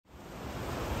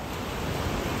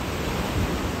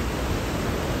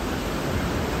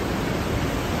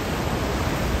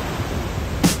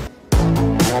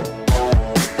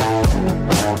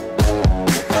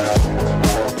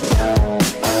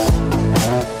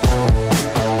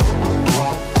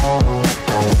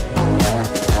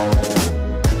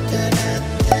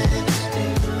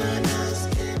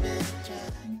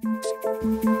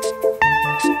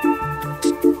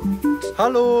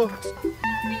Hallo!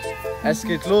 Es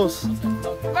geht los!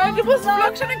 Mann, du musst den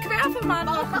Vlog schon in Querform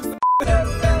machen!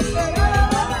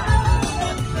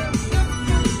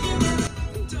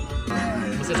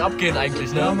 Muss jetzt abgehen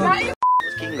eigentlich, ne? Nein!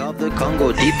 King of the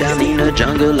Congo, deep down in the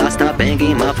jungle, I start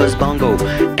banging my first bongo.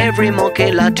 Every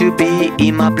monkey like to be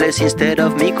in my place instead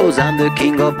of me, cause I'm the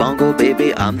king of bongo,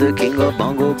 baby, I'm the king of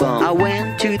bongo bong. I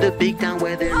went to the big town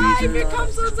where there is Hi,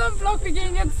 willkommen zu unserem Vlog. Wir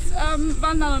gehen jetzt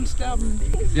wandern und sterben.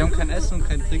 Wir haben kein Essen und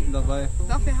kein Trinken dabei.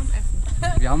 Doch, wir haben Essen.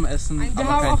 Wir haben Essen,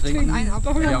 aber kein Trinken.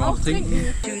 Doch, wir haben auch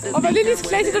Trinken. Aber Lillys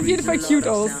Kleid sieht auf jeden Fall cute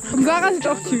aus. Und Sarah sieht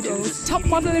auch cute aus.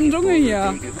 Topmodel im Dschungel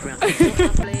hier.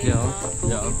 Ja,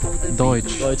 ja.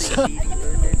 Deutsch. Deutsch.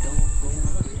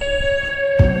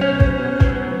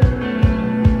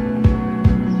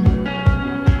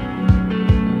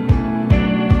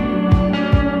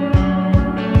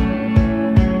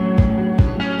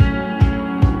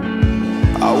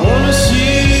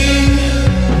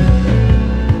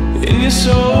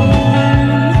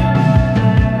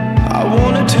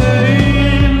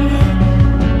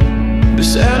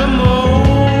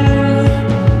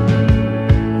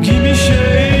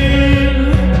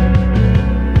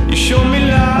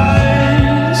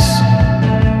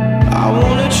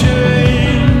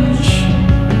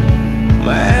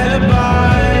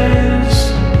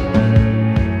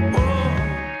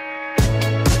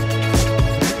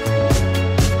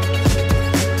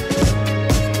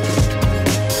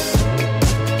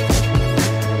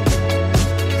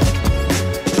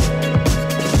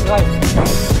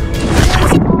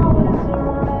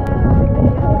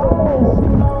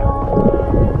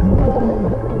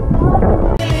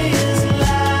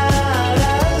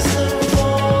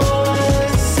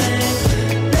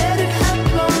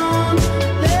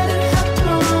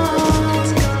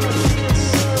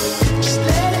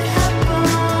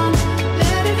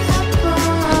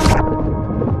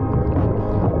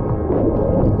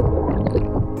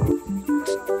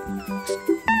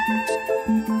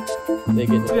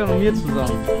 Wir haben hier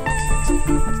zusammen.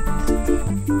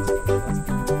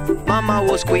 Mama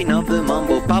was queen of the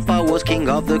mambo, Papa was king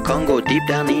of the Congo. Deep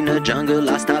down in the jungle,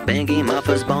 I start banging my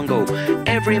first bongo.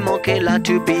 Every monkey like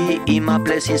to be in my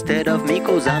place instead of me,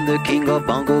 cause I'm the king of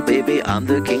bongo, baby, I'm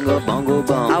the king of bongo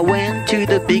bong. I went to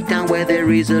the big town where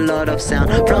there is a lot of sound,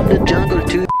 from the jungle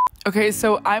to... Okay,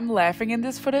 so I'm laughing in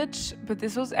this footage, but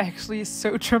this was actually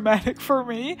so traumatic for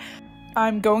me.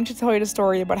 I'm going to tell you the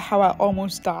story about how I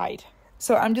almost died.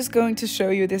 So I'm just going to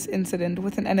show you this incident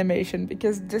with an animation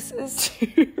because this is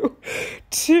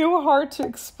too hard to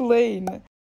explain.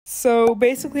 So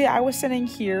basically I was standing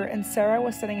here and Sarah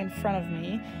was standing in front of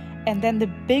me, and then the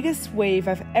biggest wave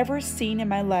I've ever seen in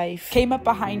my life came up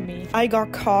behind me. I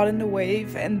got caught in the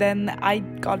wave and then I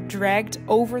got dragged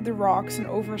over the rocks and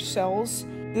over shells.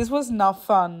 This was not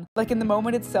fun. Like in the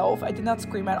moment itself, I did not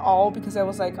scream at all because I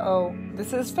was like, oh,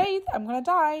 this is fate, I'm gonna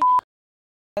die.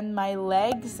 And my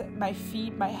legs, my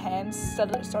feet, my hands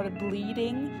started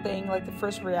bleeding. Like the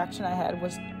first reaction I had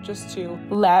was just to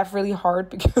laugh really hard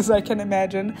because I can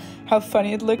imagine how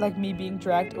funny it looked, like me being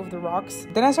dragged over the rocks.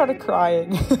 Then I started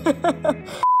crying.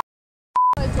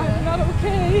 I'm not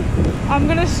okay. I'm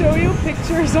gonna show you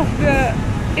pictures of the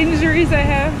injuries I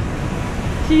have.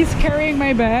 He's carrying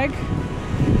my bag,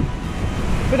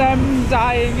 but I'm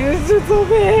dying. It's so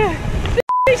bad.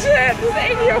 Shit, this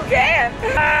ain't okay.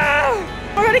 Ah!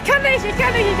 Oh Gott, ich kann nicht.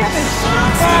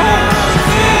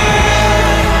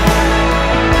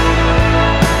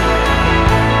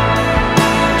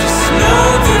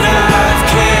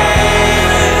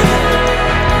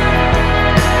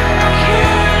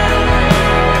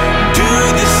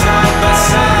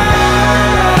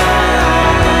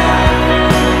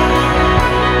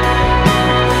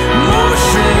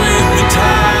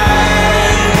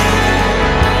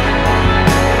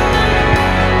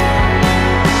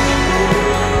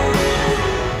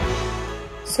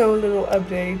 So, little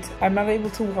update, I'm not able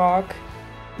to walk,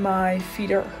 my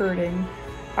feet are hurting,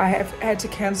 I have had to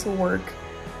cancel work,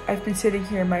 I've been sitting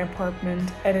here in my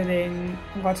apartment, editing,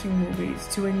 watching movies,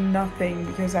 doing nothing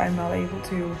because I'm not able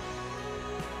to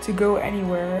go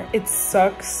anywhere. It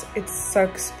sucks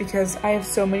because I have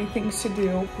so many things to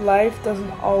do. Life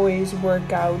doesn't always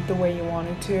work out the way you want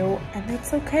it to, and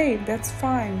that's okay, that's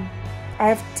fine. I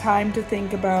have time to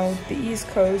think about the East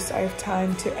Coast, I have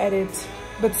time to edit,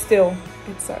 but still,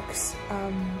 it sucks.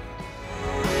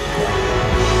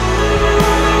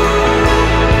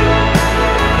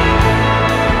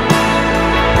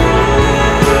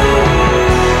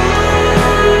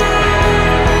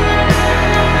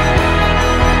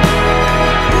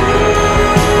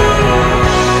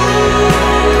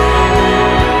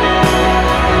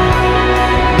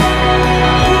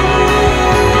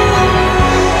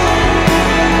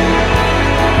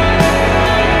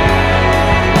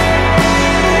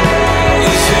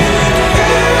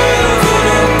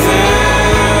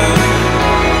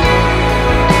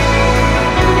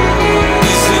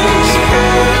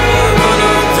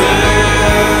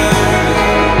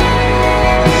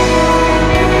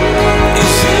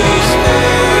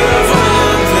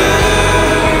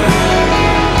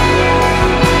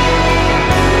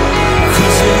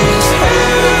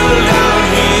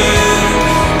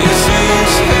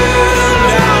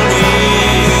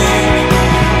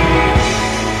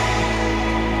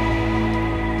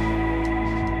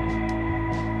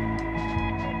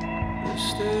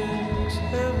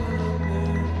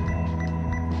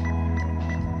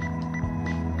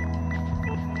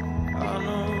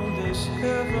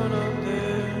 heaven up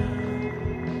there.